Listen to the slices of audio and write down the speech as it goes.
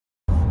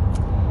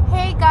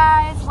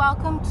guys,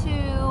 welcome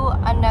to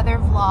another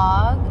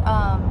vlog.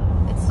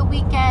 It's the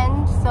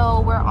weekend,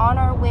 so we're on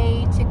our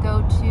way to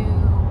go to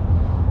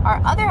our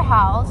other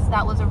house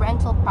that was a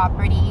rental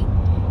property,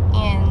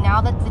 and now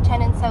that the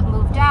tenants have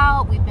moved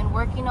out, we've been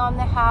working on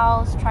the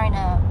house, trying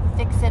to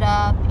fix it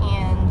up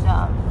and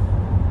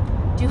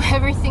do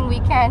everything we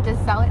can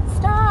to sell it.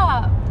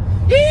 Stop!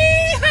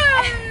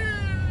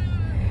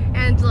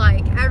 And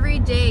like every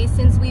day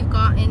since we've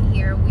gotten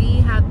here,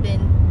 we have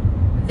been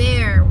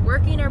there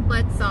working our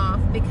butts off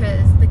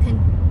because the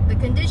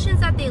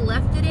conditions that they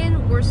left it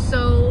in were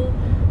so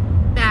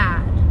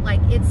bad. Like,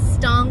 it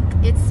stunk,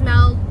 it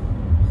smelled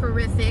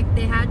horrific.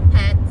 They had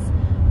pets.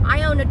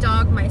 I own a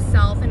dog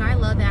myself and I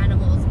love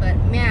animals, but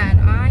man,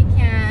 I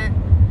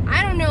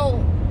don't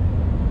know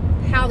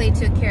how they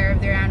took care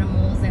of their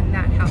animals in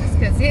that house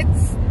because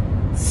it's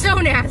so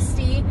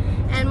nasty.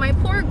 And my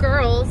poor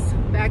girls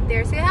back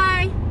there, say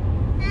hi.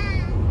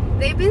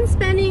 They've been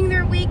spending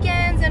their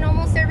weekends and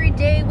almost every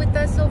day with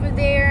us over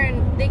there,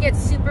 and they get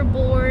super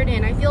bored,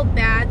 and I feel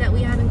bad that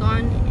we haven't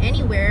gone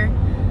anywhere,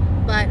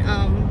 but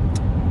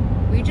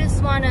we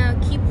just want to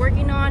keep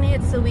working on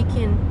it so we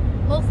can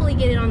hopefully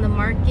get it on the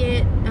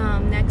market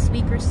next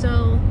week or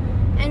so,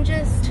 and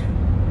just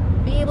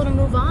be able to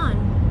move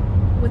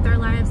on with our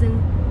lives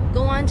and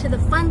go on to the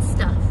fun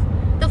stuff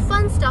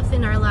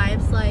in our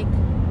lives, like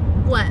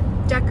what,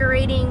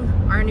 decorating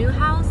our new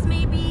house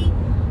maybe,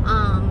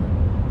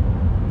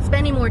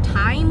 spending more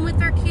time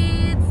with our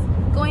kids,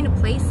 going to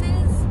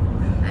places.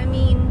 I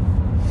mean,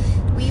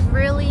 we've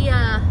really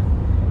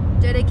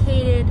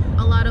dedicated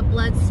a lot of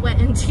blood,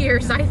 sweat, and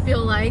tears, I feel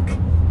like.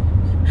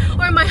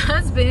 Or my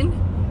husband,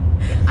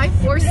 I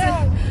force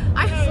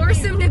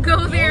him to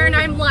go there, and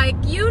I'm like,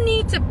 you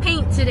need to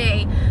paint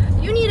today.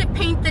 You need to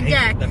paint the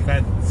deck. The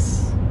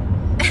fence.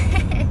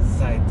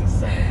 Side to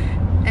side.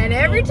 And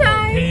every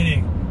time.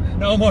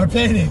 No more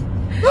painting.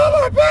 No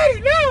more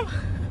painting. No.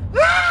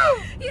 No.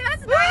 He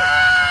has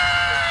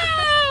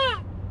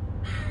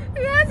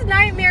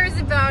nightmares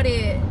about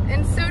it,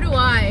 and so do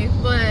I,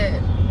 but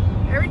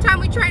every time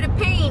we try to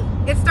paint,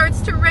 it starts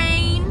to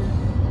rain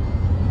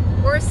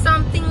or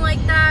something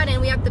like that,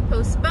 and we have to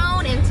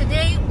postpone. And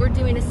today we're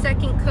doing a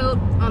second coat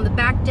on the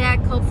back deck.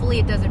 Hopefully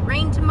it doesn't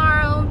rain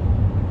tomorrow.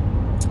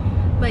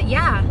 But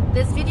yeah,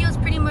 this video is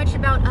pretty much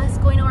about us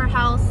going to our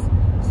house,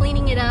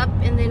 cleaning it up,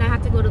 and then I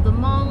have to go to the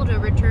mall to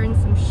return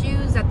some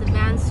shoes at the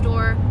van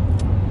store.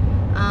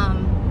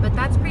 But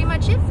that's pretty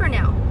much it for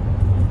now.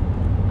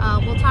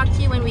 We'll talk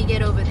to you when we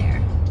get over there.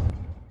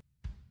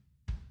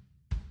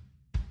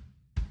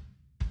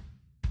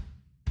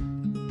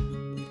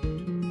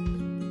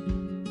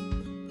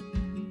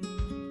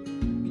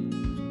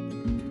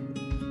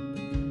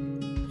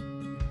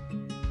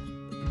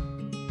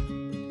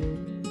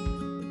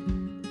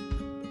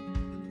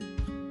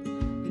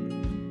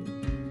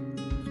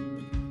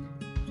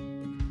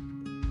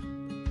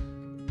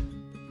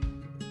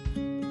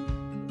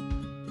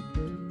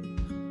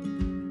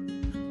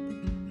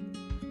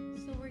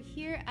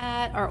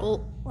 At our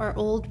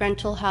old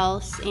rental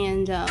house,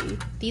 and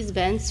these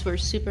vents were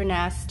super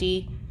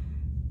nasty.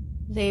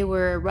 They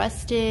were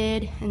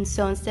rusted, and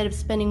so instead of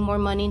spending more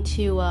money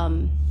to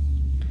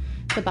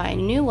buy a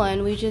new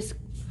one, we just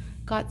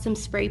got some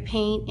spray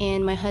paint,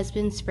 and my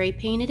husband spray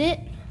painted it,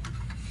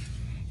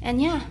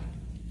 and yeah,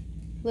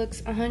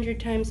 looks 100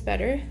 times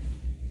better.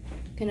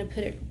 Gonna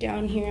put it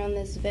down here on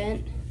this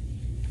vent.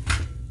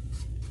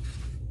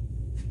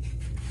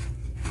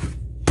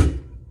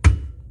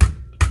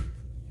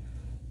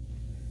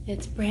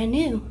 It's brand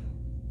new.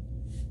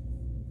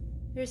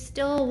 There's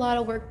still a lot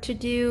of work to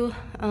do.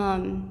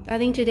 I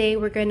think today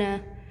we're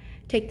gonna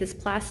take this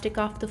plastic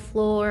off the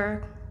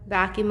floor,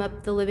 vacuum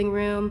up the living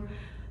room,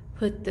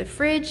 put the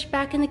fridge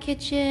back in the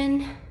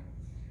kitchen,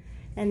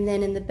 and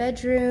then in the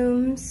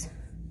bedrooms,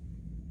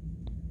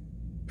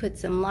 put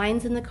some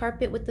lines in the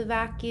carpet with the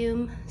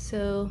vacuum.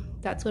 So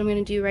that's what I'm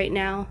gonna do right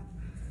now.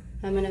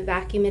 I'm gonna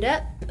vacuum it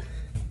up,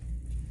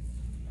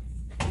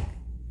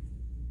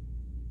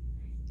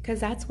 because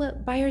that's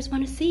what buyers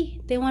want to see.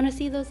 They want to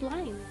see those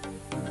lines.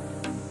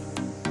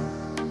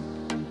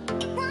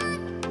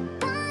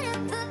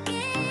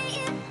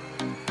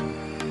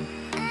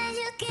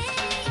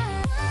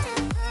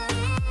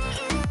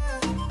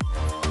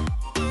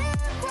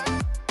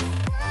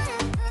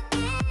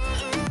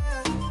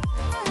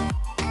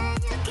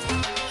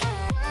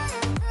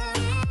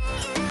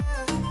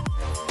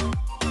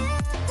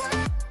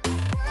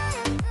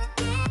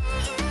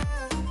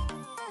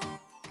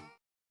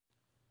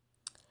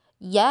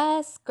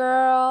 Yes,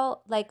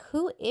 girl. Like,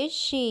 who is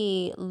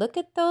she? Look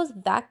at those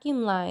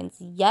vacuum lines.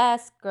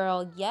 Yes,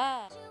 girl,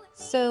 yes.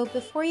 So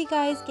before you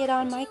guys get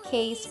on my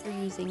case for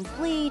using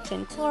bleach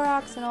and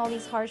Clorox and all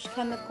these harsh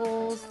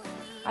chemicals,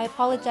 I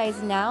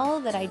apologize now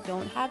that I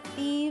don't have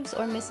Thieves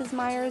or Mrs.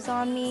 Myers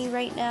on me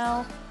right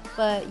now,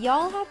 but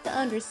y'all have to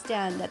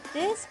understand that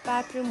this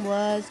bathroom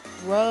was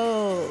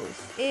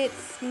gross. It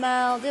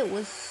smelled, it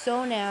was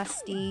so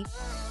nasty.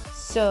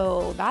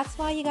 So that's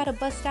why you gotta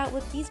bust out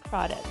with these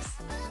products.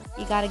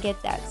 You gotta get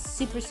that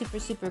super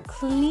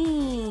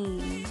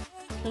clean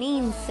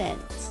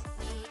scent.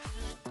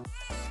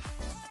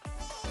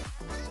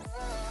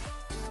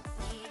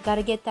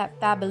 Gotta get that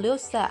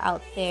Fabulosa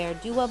out there.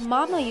 Do what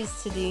Mama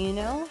used to do, you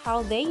know?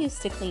 How they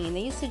used to clean.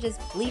 They used to just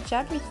bleach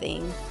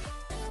everything.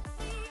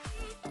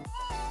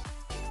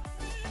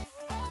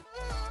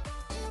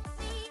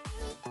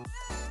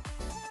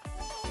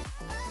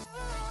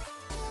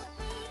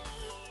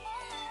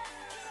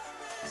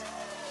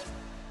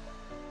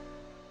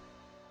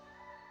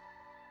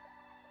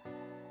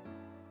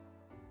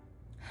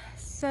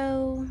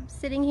 So,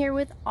 sitting here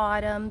with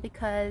Autumn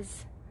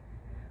because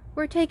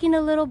we're taking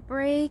a little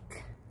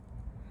break.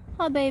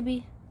 Oh,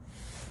 baby.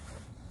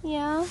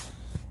 Yeah.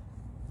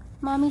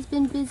 Mommy's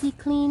been busy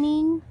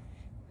cleaning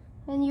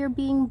and you're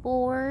being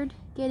bored,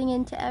 getting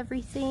into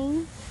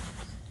everything.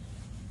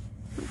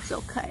 It's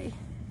okay.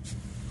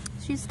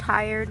 She's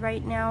tired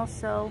right now,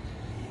 so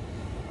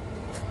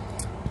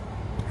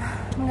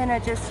I'm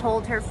gonna just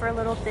hold her for a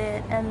little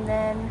bit and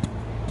then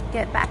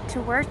get back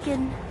to work.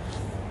 And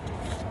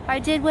I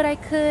did what I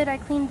could. I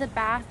cleaned the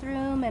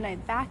bathroom and I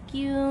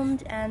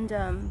vacuumed,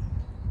 and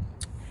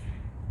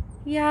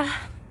yeah,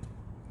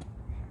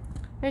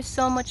 there's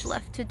so much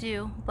left to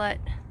do, but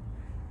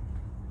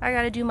I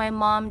gotta do my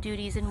mom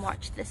duties and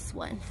watch this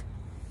one.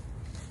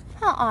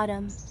 Huh,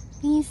 Autumn?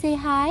 Can you say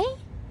hi?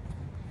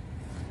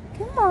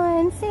 Come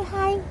on, say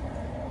hi.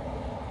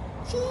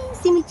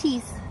 Cheese, give me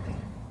cheese.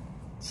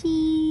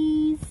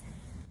 Cheese.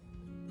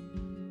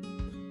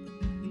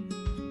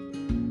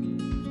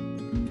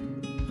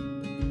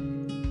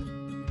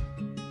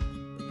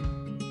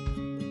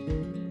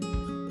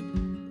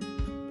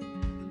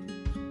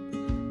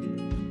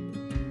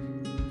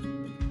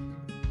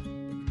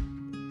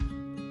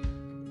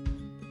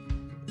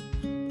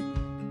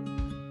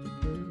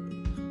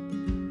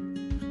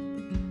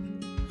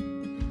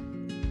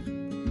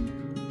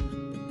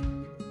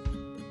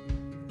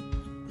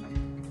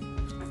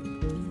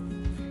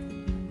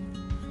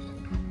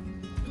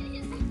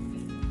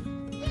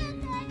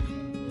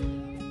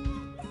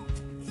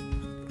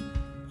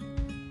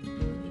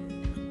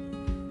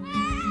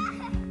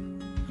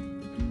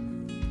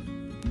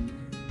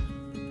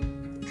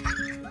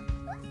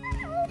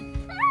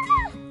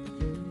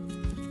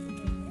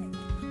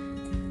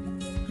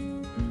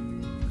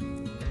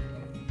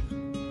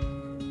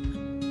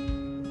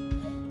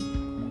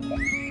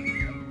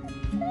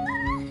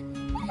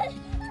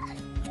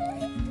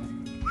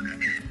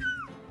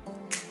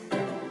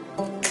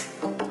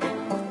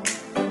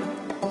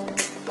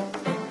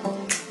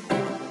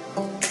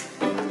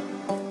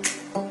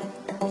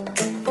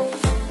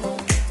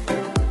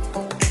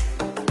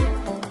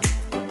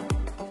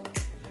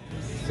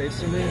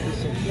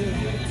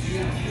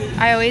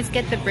 I always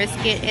get the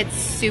brisket. It's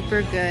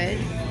super good.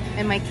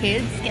 And my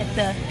kids get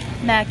the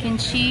mac and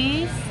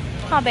cheese.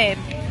 Huh, babe?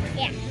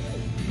 Yeah.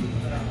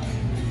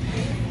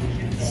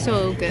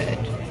 So good.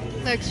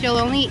 Look, she'll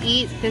only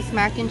eat this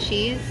mac and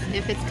cheese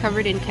if it's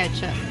covered in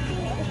ketchup.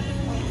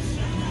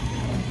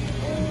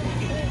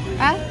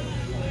 Huh?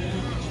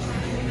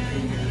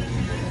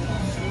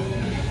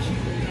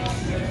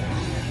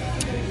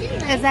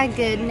 Is that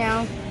good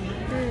now?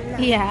 No.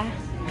 Yeah.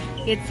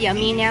 It's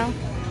yummy now.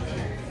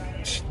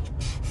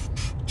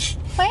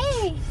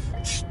 Play!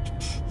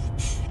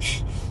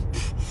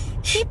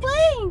 Keep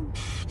playing!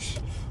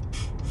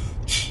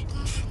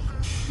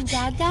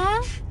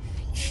 Dada?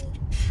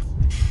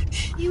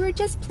 You were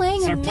just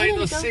playing a minute ago. Start playing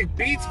those sick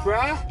beats,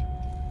 bruh.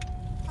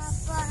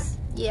 Papa.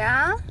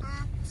 Yeah?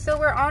 So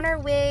we're on our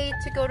way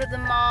to go to the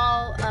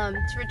mall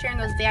to return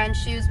those Van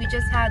shoes. We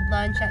just had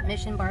lunch at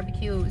Mission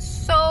Barbecue. It was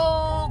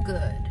so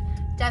good.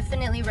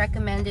 Definitely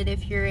recommend it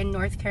if you're in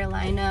North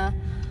Carolina.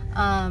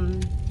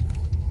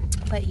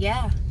 But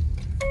yeah,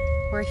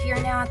 we're here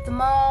now at the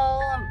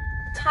mall. I'm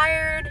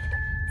tired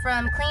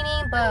from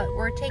cleaning, but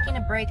we're taking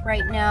a break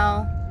right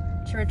now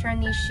to return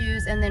these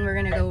shoes, and then we're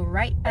gonna go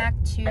right back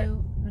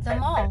to the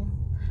mall.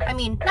 I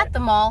mean, not the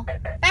mall,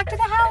 back to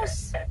the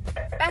house,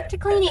 back to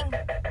cleaning.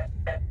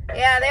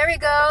 Yeah, there we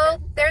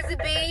go. There's the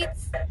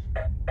beats.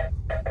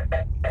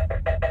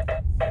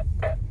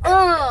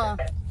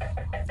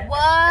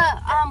 What?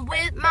 I'm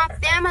with my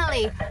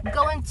family,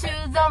 going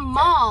to the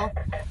mall,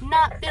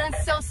 not feeling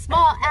so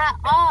small at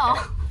all.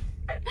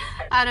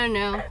 I don't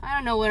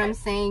know what I'm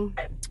saying.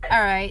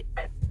 All right.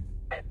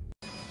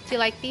 Do you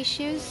like these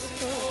shoes?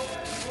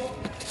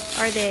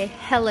 Are they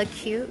hella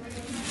cute?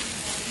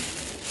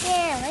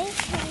 Yeah,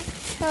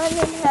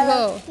 hella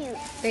Whoa, cute.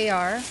 they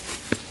are.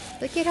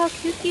 Look at how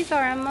cute these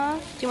are, Emma.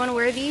 Do you want to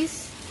wear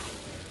these?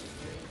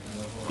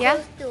 Yeah?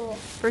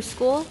 For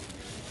school?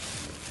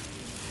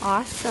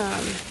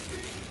 Awesome.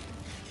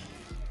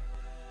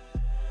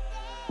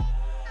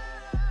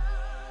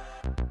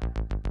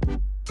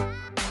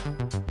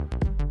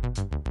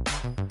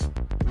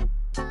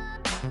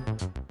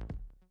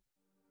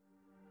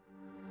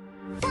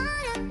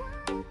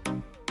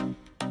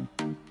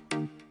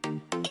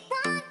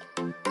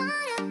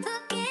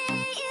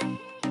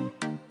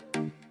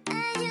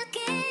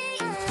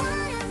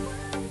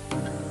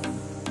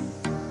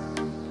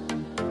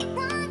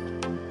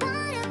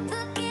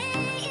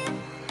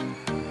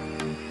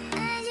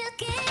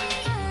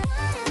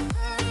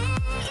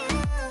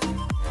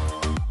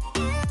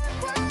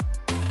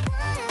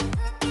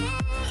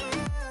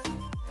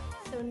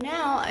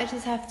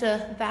 just have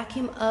to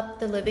vacuum up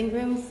the living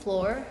room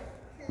floor.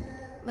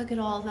 Look at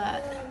all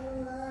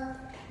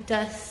that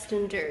dust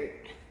and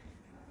dirt.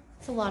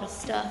 It's a lot of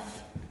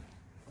stuff.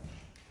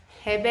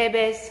 Hey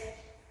babies,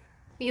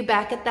 you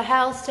back at the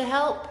house to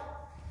help?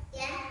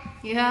 Yeah.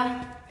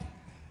 Yeah?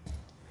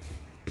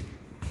 You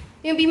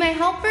gonna be my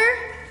helper?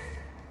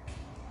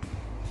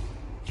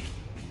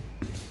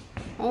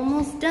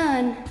 Almost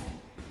done.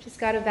 Just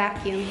gotta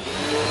vacuum.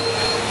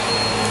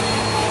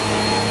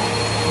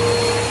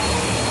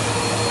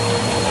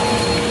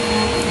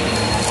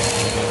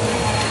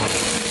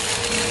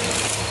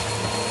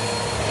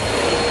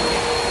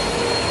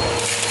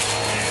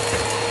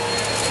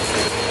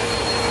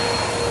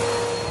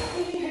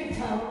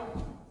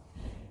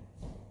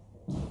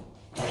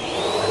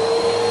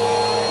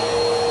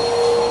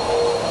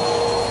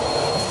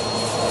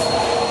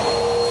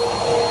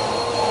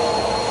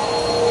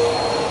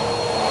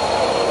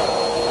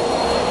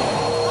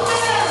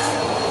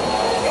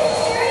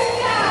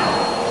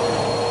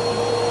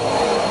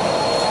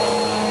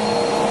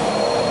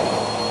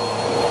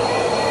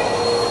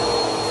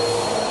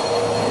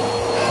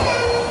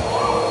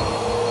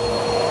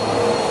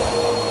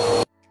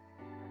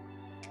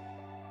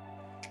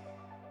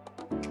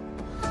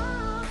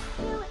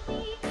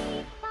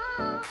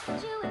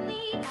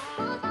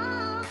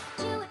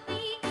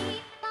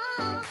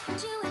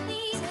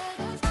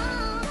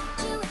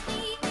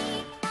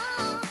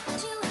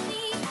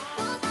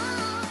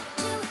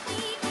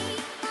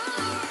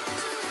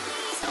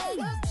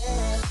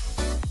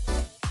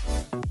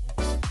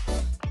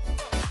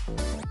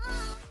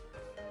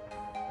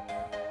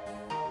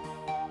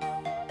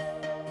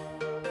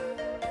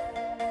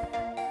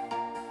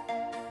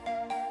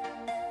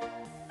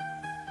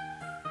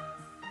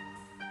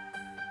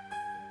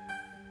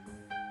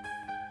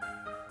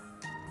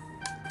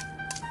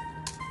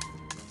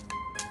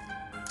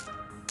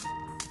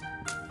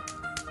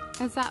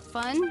 Is that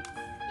fun?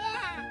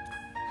 Yeah.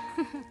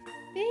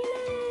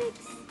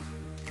 Phoenix!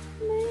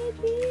 My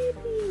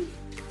baby!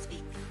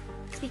 Speak!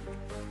 Speak!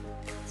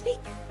 Speak!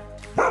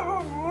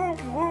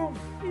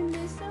 You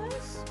miss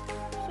us?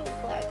 So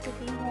glad to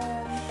be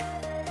home.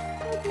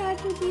 So glad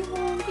to be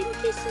home. Give me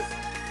kisses.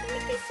 Give me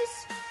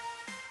kisses.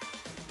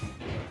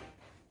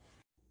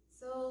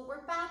 So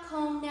we're back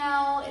home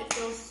now. It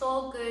feels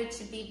so good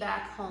to be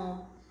back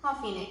home. Huh,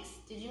 Phoenix?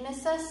 Did you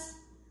miss us?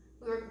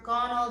 We were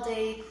gone all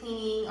day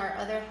cleaning our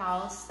other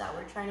house that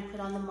we're trying to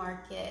put on the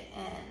market,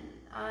 and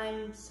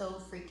I'm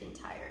so freaking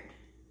tired.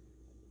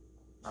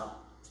 Oh,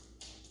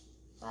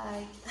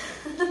 bye.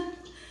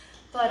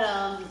 But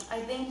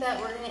I think that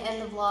we're gonna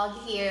end the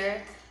vlog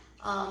here.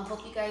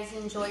 Hope you guys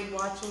enjoyed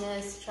watching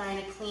us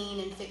trying to clean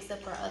and fix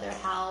up our other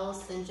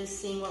house and just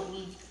seeing what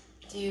we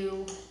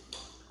do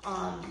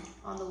on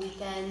the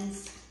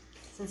weekends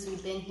since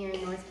we've been here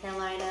in North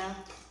Carolina.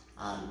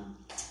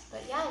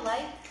 But yeah,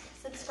 like,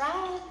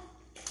 subscribe.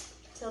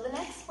 Till the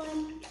next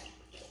one.